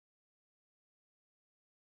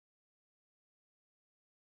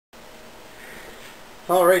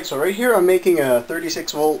Alright, so right here I'm making a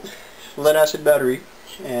 36 volt lead acid battery,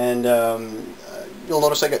 and you'll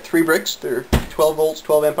notice I got 3 bricks. They're 12 volts,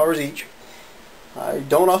 12 amp hours each. I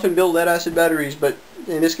don't often build lead acid batteries, but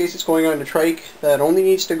in this case it's going on a trike that only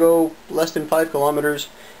needs to go less than 5 kilometers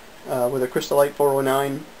with a Crystalite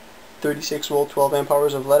 409. 36 volt, 12 amp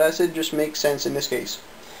hours of lead acid just makes sense in this case.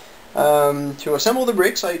 To assemble the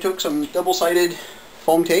bricks, I took some double-sided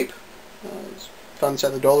foam tape. Found this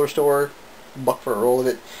at the dollar store, $1 for a roll of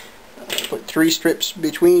it. Put 3 strips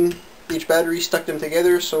between each battery, stuck them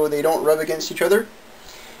together so they don't rub against each other.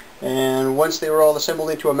 And once they were all assembled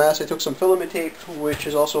into a mass, I took some filament tape, which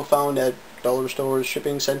is also found at dollar stores,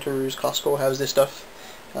 shipping centers. Costco has this stuff,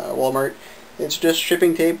 Walmart. It's just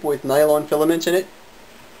shipping tape with nylon filaments in it,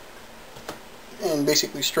 and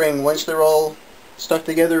basically string. Once they're all stuck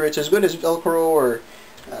together, it's as good as Velcro or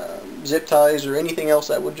zip ties or anything else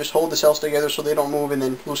that would just hold the cells together so they don't move and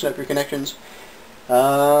then loosen up your connections.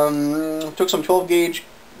 Took some 12 gauge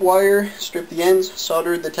wire, stripped the ends,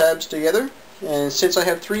 soldered the tabs together, and since I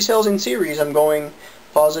have 3 cells in series, I'm going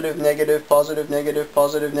positive, negative, positive, negative,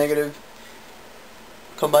 positive, negative,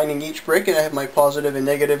 combining each brick, and I have my positive and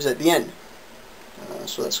negatives at the end.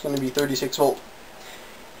 So that's going to be 36 volt.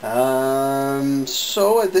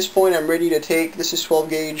 So at this point I'm ready to take, this is 12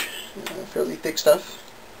 gauge, fairly thick stuff,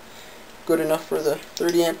 good enough for the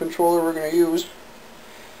 30 amp controller we're going to use.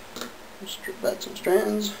 Strip back some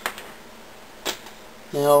strands.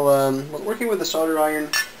 Now when working with the solder iron,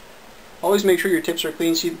 always make sure your tips are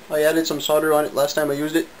clean. See, I added some solder on it last time I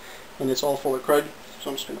used it and it's all full of crud,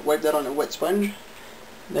 so I'm just going to wipe that on a wet sponge,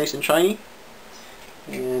 nice and shiny,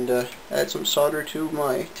 and add some solder to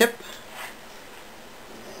my tip.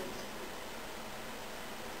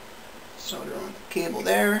 Solder on the cable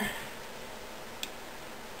there.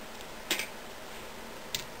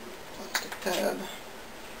 Plastic tab.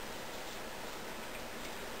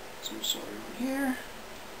 Some solder on here.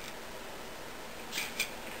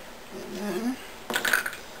 And then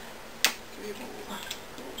cable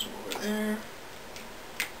goes over there.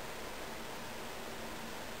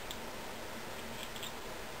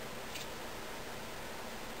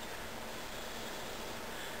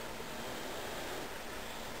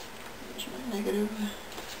 Negative.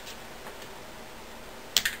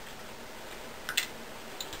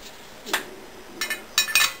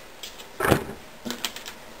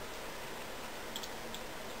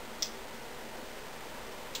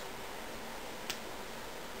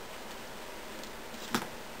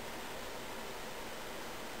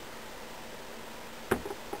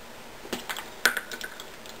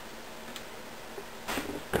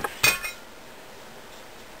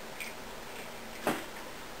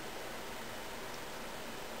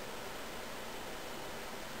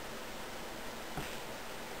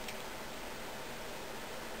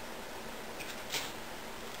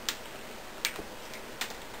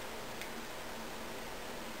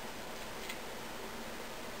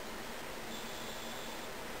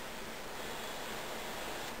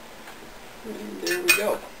 And there we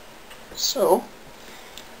go. So,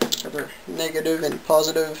 our negative and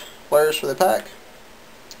positive wires for the pack.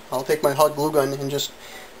 I'll take my hot glue gun and just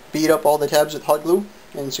beat up all the tabs with hot glue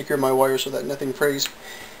and secure my wires so that nothing frays.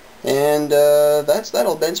 And that's that.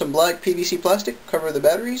 I'll bend some black PVC plastic, cover the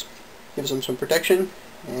batteries, gives them some protection,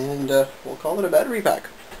 and we'll call it a battery pack.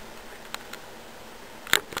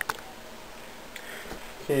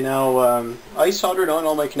 Okay, now I soldered on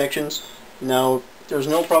all my connections. Now there's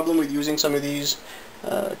no problem with using some of these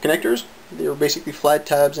connectors. They're basically flat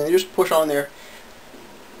tabs and they just push on there.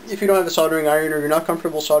 If you don't have a soldering iron or you're not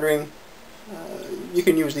comfortable soldering, you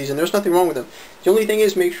can use these and there's nothing wrong with them. The only thing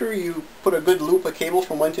is, make sure you put a good loop of cable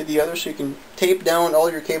from one to the other so you can tape down all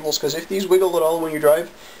your cables, because if these wiggle at all when you drive,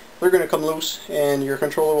 they're going to come loose and your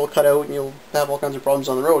controller will cut out and you'll have all kinds of problems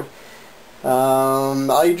on the road.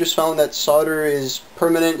 I just found that solder is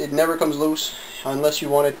permanent. It never comes loose unless you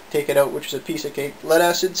want to take it out, which is a piece of cake. Lead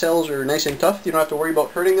acid cells are nice and tough. You don't have to worry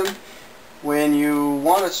about hurting them. When you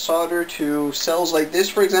want to solder to cells like this,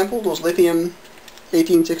 for example, those lithium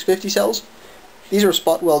 18650 cells, these are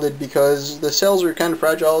spot welded because the cells are kind of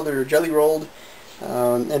fragile. They're jelly rolled,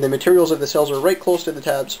 and the materials of the cells are right close to the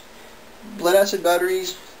tabs. Lead acid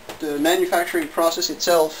batteries, the manufacturing process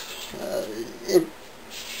itself, it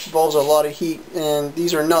involves a lot of heat, and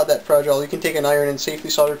these are not that fragile. You can take an iron and safely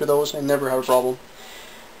solder to those and never have a problem.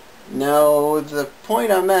 Now the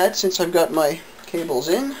point I'm at, since I've got my cables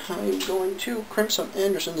in, I'm going to crimp some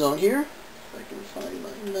Andersons on here. If I can find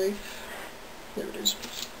my knife. There it is.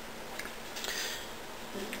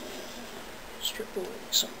 Strip away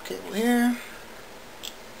some cable here.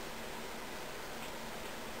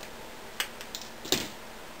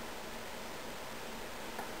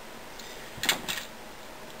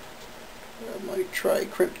 my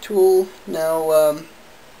tri-crimp tool. Now,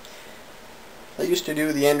 I used to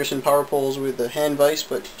do the Anderson power poles with the hand vise,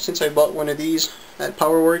 but since I bought one of these at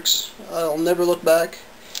Powerworks, I'll never look back.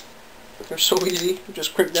 They're so easy.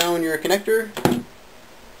 Just crimp down your connector,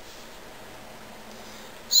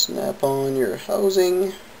 snap on your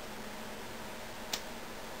housing,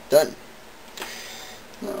 done.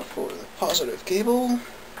 Now for the positive cable.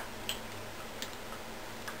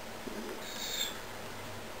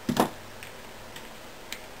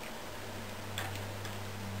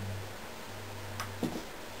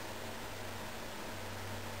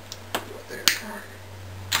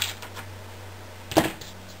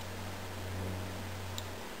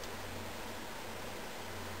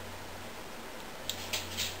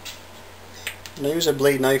 And I use a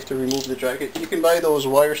blade knife to remove the jacket. You can buy those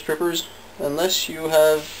wire strippers unless you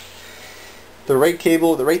have the right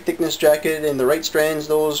cable, the right thickness jacket, and the right strands.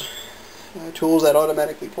 Those tools that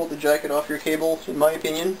automatically pull the jacket off your cable, in my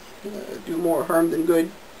opinion, do more harm than good.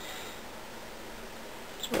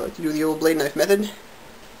 So I like to do the old blade knife method.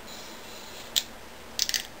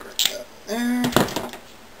 Grab that there.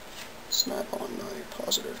 Snap on my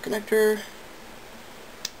positive connector.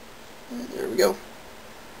 And there we go.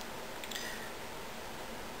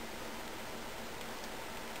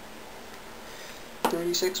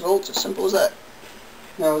 36 volts, as simple as that.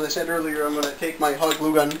 Now, as I said earlier, I'm going to take my hot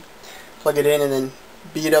glue gun, plug it in, and then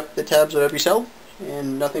bead up the tabs of every cell,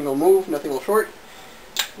 and nothing will move, nothing will short.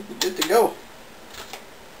 We'll be good to go.